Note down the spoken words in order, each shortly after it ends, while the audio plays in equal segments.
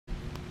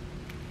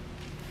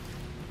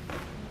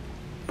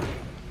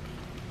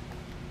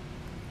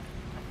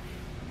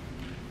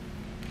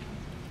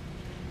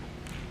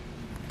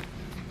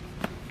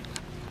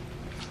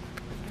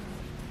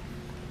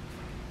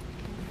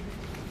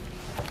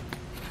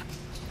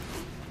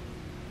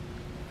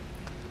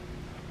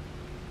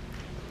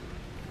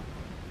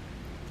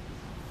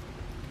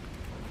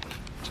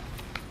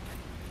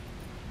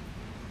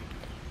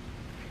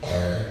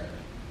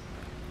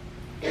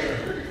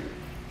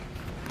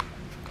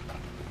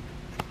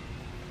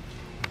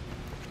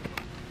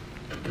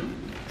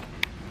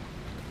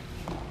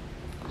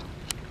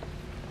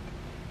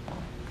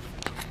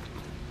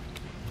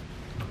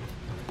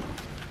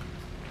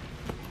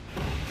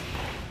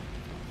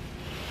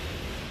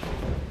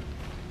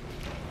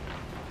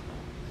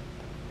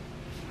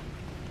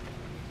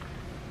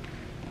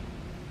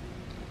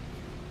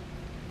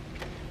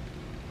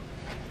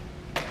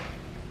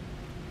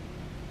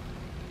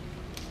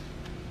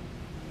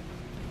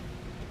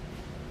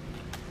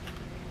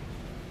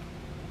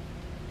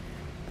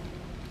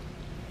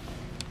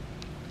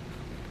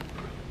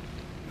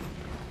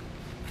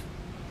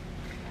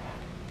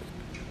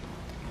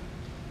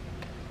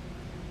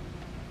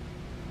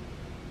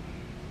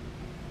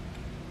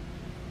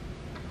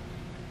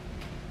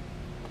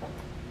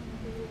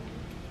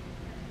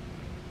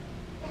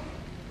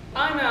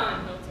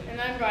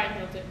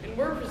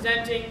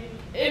presenting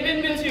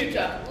Ibn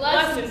Battuta,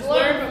 Lessons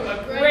Learned from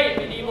a Great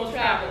Medieval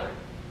Traveler.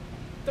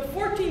 The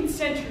 14th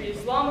century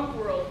Islamic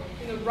world,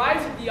 in the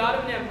rise of the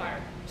Ottoman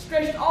Empire,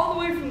 stretched all the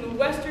way from the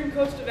western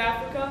coast of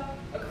Africa,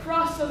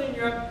 across southern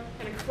Europe,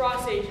 and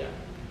across Asia.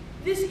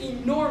 This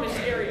enormous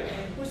area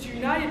was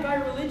united by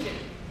religion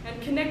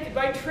and connected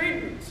by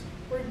trade routes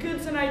where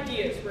goods and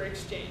ideas were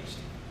exchanged.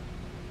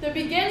 The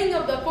beginning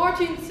of the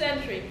 14th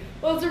century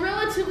was a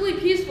relatively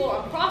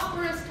peaceful and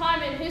prosperous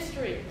time in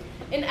history.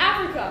 In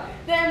Africa,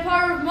 the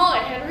Empire of Mali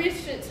had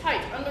reached its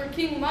height under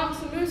King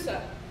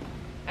Musa,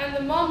 and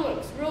the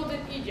Mamluks ruled in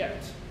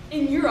Egypt.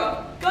 In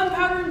Europe,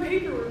 gunpowder and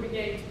paper were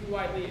beginning to be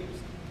widely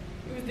used.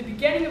 It was the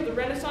beginning of the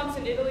Renaissance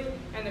in Italy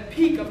and the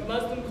peak of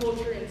Muslim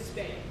culture in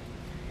Spain.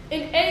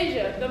 In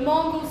Asia, the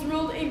Mongols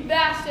ruled a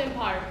vast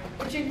empire,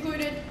 which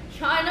included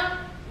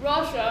China,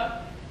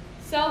 Russia,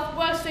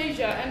 Southwest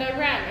Asia, and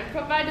Iran, and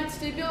provided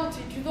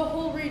stability to the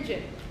whole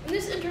region. In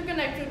this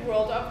interconnected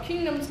world of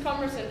kingdoms,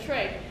 commerce, and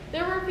trade,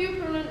 there were few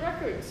permanent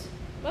records.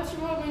 Much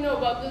of what we know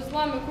about the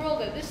Islamic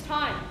world at this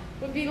time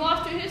would be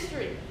lost to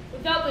history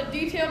without the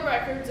detailed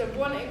records of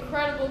one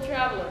incredible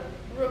traveler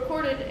who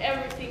recorded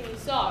everything he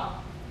saw.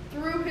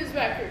 Through his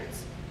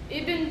records,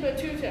 Ibn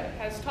Battuta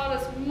has taught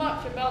us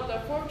much about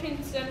the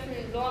 14th century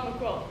Islamic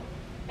world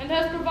and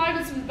has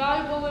provided some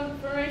valuable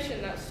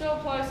information that still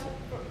applies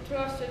to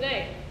us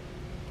today.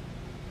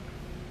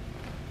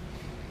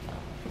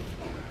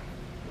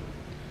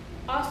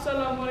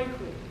 Assalamu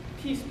alaikum,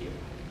 peace be upon you.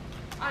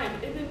 I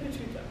am Ibn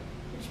Battuta,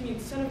 which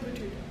means son of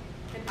Battuta,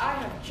 and I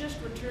have just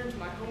returned to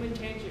my home in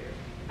Tangier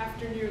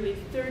after nearly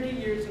 30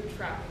 years of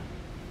travel.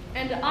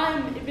 And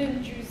I'm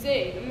Ibn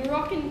Juzay, the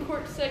Moroccan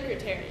court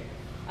secretary.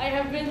 I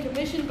have been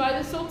commissioned by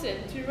the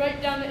Sultan to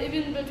write down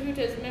Ibn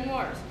Battuta's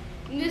memoirs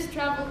in this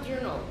travel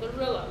journal, the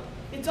Rilla.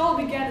 It all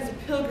began as a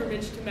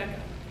pilgrimage to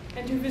Mecca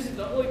and to visit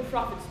the Holy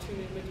Prophet's tomb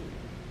in Medina.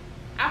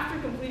 After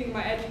completing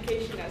my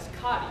education as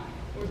Qadi,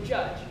 or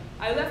judge,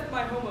 I left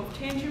my home of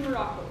Tangier,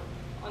 Morocco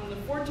on the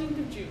 14th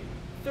of June,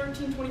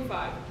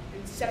 1325,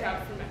 and set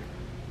out for Mecca.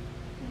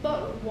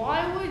 But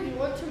why would you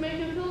want to make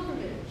a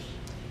pilgrimage?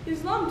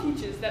 Islam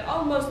teaches that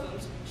all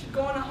Muslims should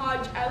go on a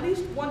Hajj at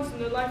least once in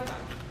their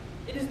lifetime.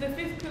 It is the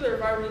fifth pillar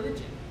of our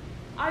religion.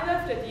 I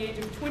left at the age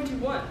of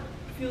 21,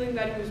 feeling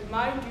that it was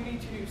my duty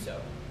to do so.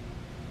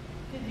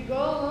 Did you go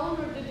alone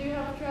or did you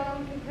have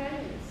traveling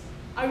companions?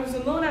 I was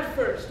alone at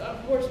first, on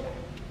horseback,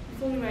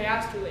 with only my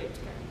astrolabe to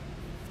carry.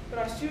 But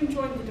I soon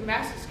joined the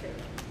Damascus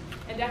caravan,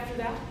 and after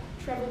that,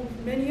 traveled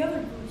with many other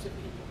groups of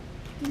people.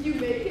 Did you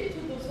make it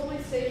to those holy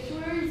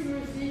sanctuaries you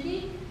were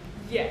seeking?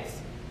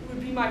 Yes, it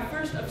would be my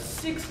first of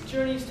 6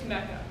 journeys to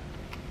Mecca.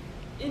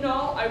 In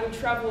all, I would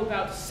travel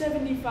about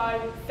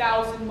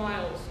 75,000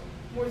 miles,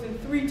 more than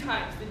 3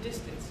 times the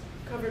distance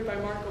covered by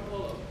Marco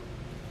Polo.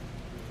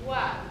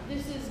 Wow,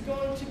 this is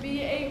going to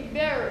be a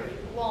very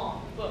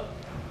long book.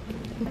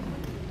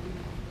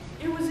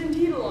 It was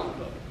indeed a long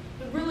book.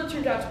 The Rilla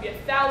turned out to be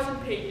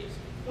 1,000 pages,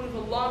 one of the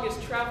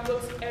longest travel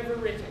books ever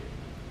written.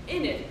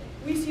 In it,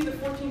 we see the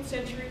 14th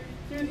century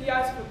through the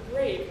eyes of a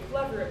brave,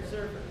 clever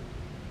observer.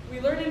 We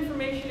learn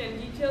information and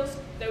details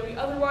that we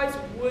otherwise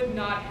would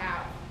not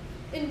have.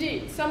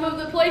 Indeed, some of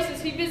the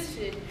places he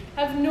visited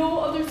have no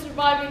other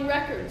surviving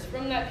records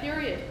from that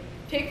period.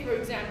 Take, for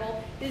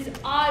example, his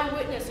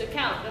eyewitness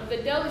account of the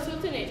Delhi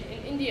Sultanate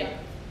in India,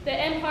 the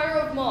Empire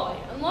of Mali,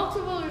 and lots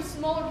of other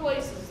smaller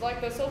places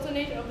like the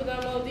Sultanate of the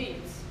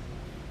Maldives.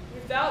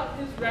 Without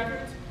his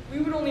records, we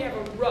would only have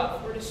a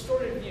rough or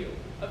distorted view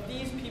of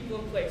these people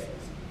and places.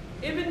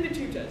 Ibn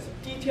Battuta's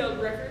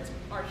detailed records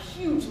are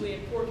hugely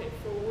important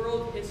for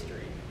world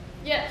history.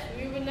 Yes,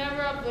 we would never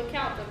have the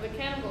account of the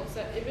cannibals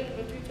that Ibn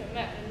Battuta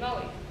met in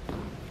Mali.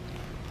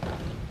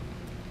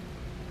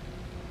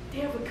 They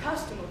have a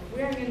custom of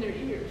wearing in their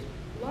ears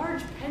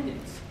large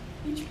pendants,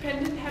 each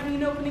pendant having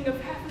an opening of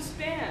half a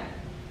span.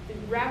 They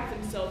wrap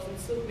themselves in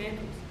silk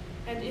mantles,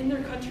 and in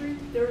their country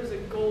there is a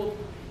gold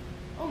mine.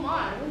 Oh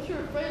my, weren't you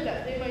afraid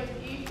that they might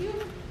eat you?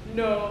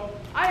 No,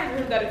 I had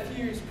heard that a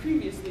few years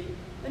previously,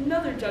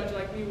 another judge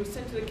like me was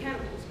sent to the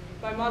cannibals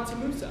by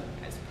Musa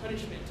as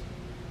punishment.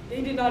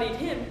 They did not eat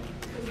him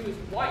because he was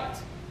white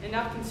and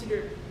not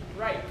considered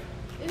ripe.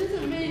 It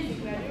is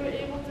amazing that you were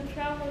able to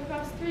travel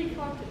across 3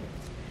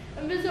 continents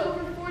and visit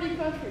over 40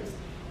 countries,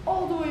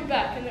 all the way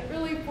back in the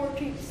early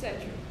 14th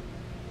century.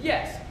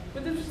 Yes,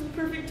 but this was the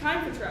perfect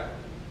time for travel.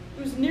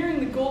 It was nearing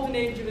the golden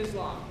age of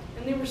Islam,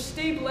 and they were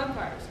stable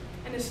empires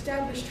and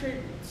established trade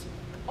routes,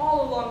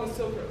 all along the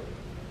Silk Road.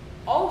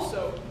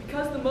 Also,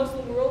 because the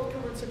Muslim world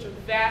covered such a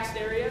vast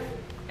area,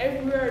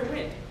 everywhere I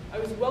went, I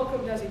was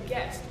welcomed as a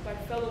guest by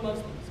fellow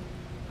Muslims.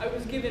 I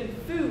was given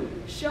food,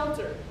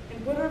 shelter,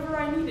 and whatever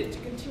I needed to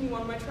continue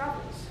on my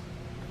travels.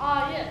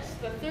 Ah yes,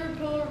 the 3rd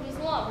pillar of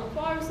Islam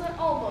requires that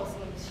all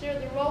Muslims share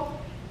their wealth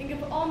and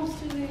give alms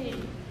to the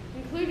needy,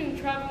 including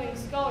traveling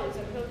scholars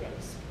and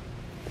pilgrims.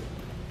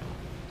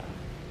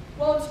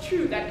 While it's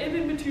true that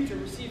Ibn Battuta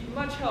received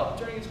much help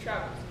during his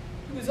travels,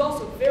 he was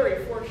also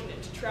very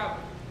fortunate to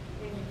travel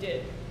when he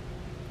did.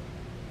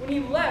 When he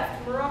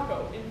left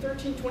Morocco in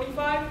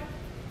 1325,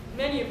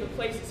 Many of the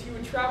places he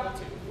would travel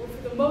to were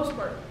for the most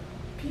part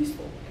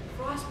peaceful and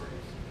prosperous.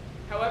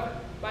 However,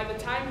 by the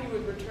time he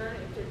would return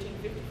in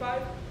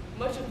 1355,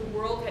 much of the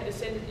world had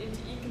descended into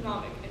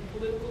economic and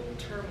political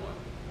turmoil.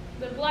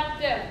 The Black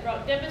Death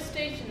brought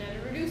devastation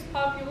and reduced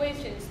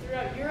populations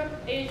throughout Europe,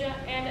 Asia,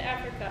 and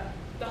Africa.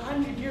 The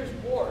 100 Years'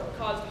 War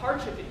caused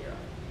hardship in Europe,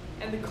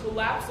 and the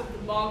collapse of the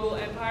Mongol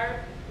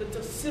Empire led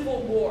to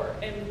civil war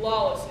and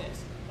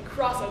lawlessness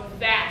across a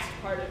vast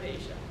part of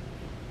Asia.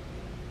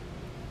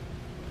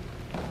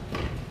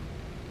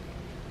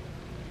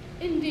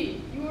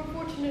 Indeed, you were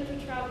fortunate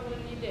to travel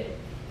when you did.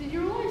 Did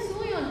you rely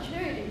solely on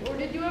charity, or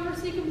did you ever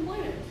seek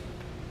employment?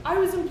 I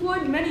was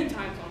employed many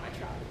times on my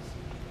travels.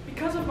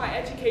 Because of my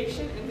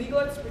education and legal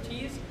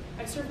expertise,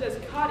 I served as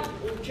qadi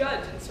or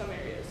judge in some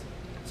areas,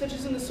 such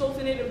as in the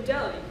Sultanate of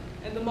Delhi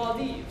and the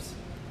Maldives.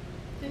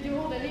 Did you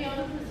hold any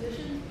other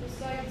positions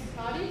besides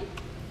qadi?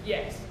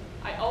 Yes,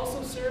 I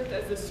also served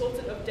as the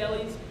Sultan of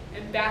Delhi's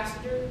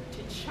ambassador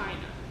to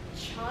China.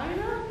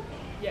 China?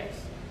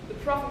 Yes, the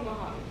Prophet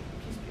Muhammad,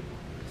 peace be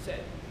upon him, said,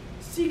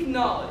 "Seek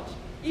knowledge,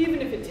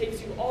 even if it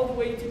takes you all the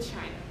way to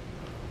China."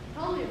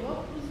 Tell me,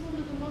 what was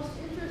one of the most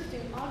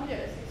interesting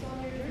objects you saw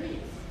on your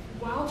journeys?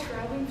 While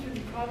traveling through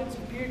the province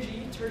of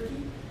Birji,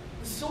 Turkey,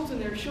 the Sultan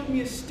there showed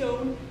me a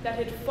stone that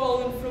had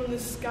fallen from the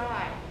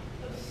sky.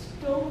 A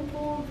stone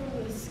fallen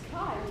from the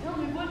sky? Tell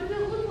me, what did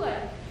it look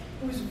like?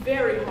 It was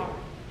very hard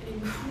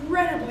and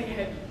incredibly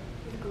heavy,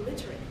 with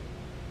glittering.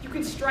 You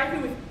could strike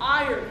it with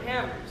iron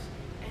hammers,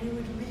 and it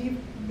would leave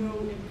no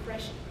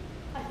impression.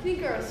 I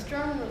think our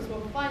astronomers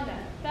will find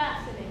that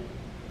fascinating.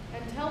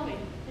 And tell me,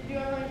 did you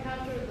ever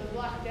encounter the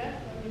Black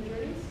Death on your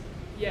journeys?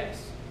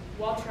 Yes,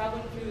 while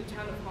traveling through the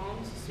town of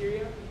Homs,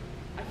 Syria,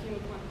 I came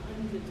upon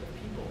hundreds of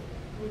people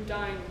who were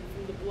dying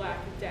from the Black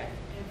Death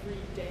every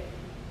day.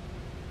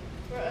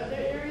 Were other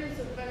areas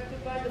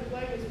affected by the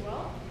plague as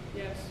well?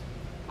 Yes,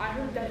 I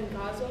heard that in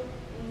Gaza,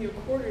 only a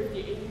quarter of the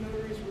 80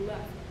 notaries were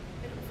left,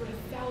 and over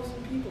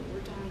 1,000 people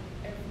were dying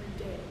every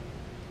day.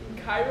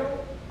 In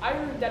Cairo, I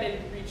heard that it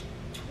had reached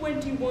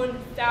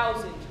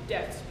 21,000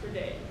 deaths per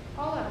day.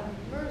 Allah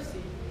have mercy.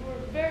 You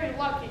were very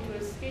lucky to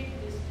escape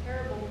this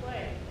terrible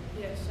plague.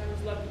 Yes, I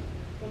was lucky.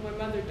 When my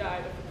mother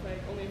died of the plague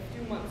only a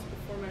few months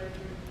before my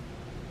return.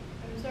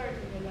 I'm sorry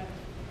to hear that.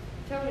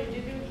 Tell me,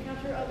 did you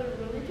encounter other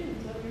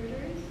religions on your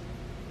journeys?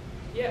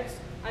 Yes,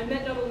 I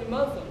met not only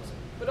Muslims,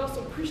 but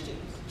also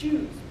Christians,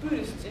 Jews,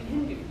 Buddhists, and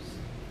Hindus.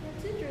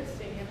 That's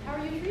interesting. And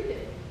how are you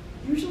treated?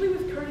 Usually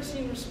with courtesy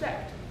and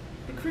respect.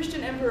 The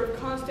Christian Emperor of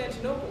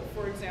Constantinople,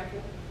 for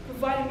example,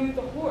 provided me with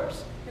a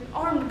horse and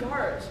armed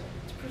guards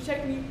to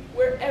protect me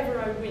wherever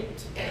I went.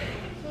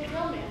 So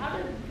tell me, how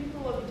did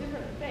people of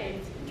different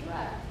faiths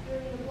interact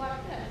during the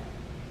Black Death?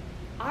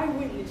 I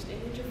witnessed an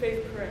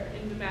interfaith prayer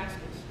in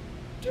Damascus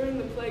during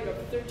the plague of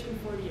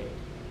 1348.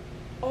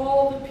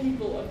 All the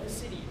people of the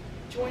city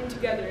joined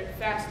together in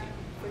fasting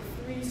for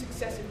 3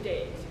 successive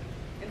days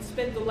and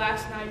spent the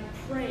last night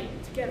praying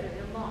together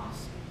in a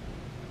mosque.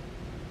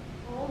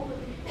 All the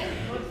people,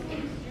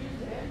 Muslims,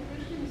 Jews, and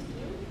Christians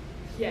too?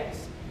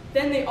 Yes.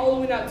 Then they all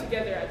went out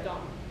together at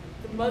dawn.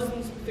 The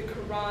Muslims with the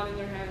Quran in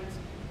their hands,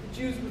 the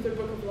Jews with their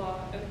book of law,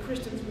 and the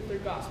Christians with their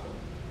gospel.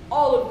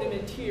 All of them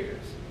in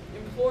tears,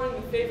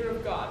 imploring the favor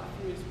of God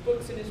through his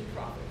books and his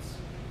prophets.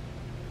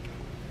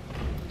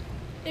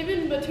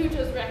 Ibn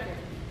Battuta's record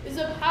is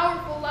a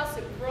powerful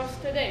lesson for us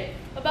today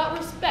about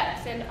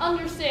respect and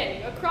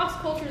understanding across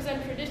cultures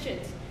and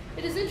traditions.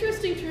 It is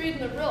interesting to read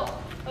in the Brill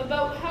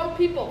about how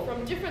people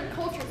from different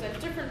cultures and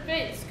different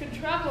faiths could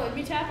travel and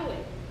meet happily.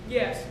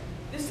 Yes,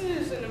 this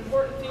is an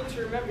important thing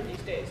to remember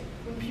these days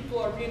when people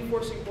are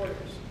reinforcing borders.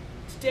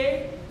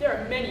 Today, there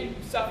are many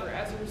who suffer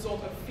as a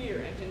result of fear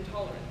and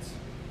intolerance.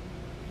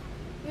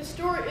 The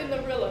story in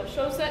the Rilla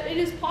shows that it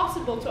is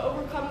possible to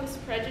overcome this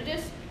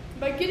prejudice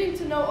by getting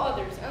to know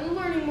others and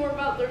learning more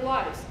about their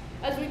lives.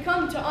 As we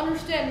come to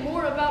understand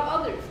more about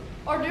others,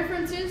 our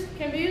differences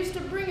can be used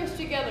to bring us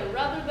together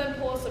rather than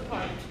pull us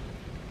apart.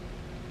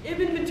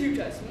 Ibn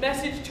Battuta's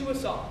message to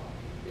us all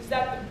is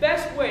that the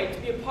best way to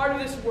be a part of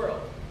this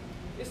world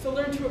is to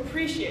learn to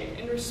appreciate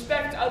and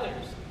respect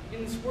others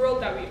in this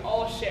world that we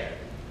all share.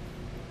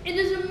 It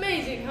is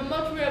amazing how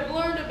much we have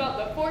learned about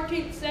the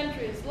 14th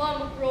century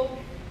Islamic world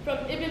from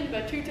Ibn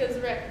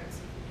Battuta's records.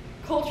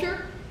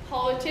 Culture,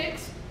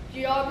 politics,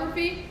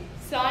 geography,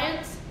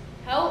 science,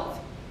 health,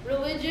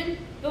 religion,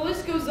 the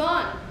list goes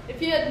on. If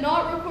he had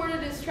not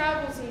recorded his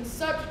travels in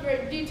such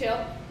great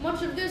detail,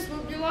 much of this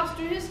would be lost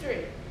to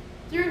history.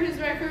 Through his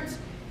records,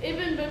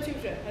 Ibn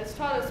Battuta has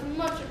taught us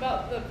much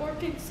about the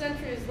 14th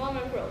century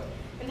Islamic world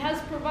and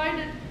has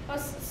provided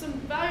us some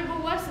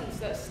valuable lessons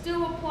that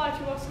still apply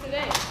to us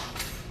today.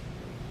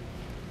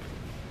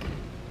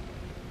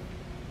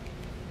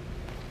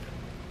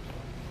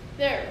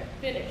 There,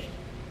 finished.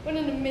 What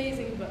an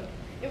amazing book.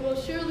 It will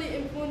surely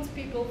influence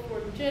people for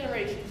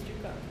generations to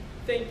come.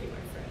 Thank you, my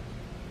friend.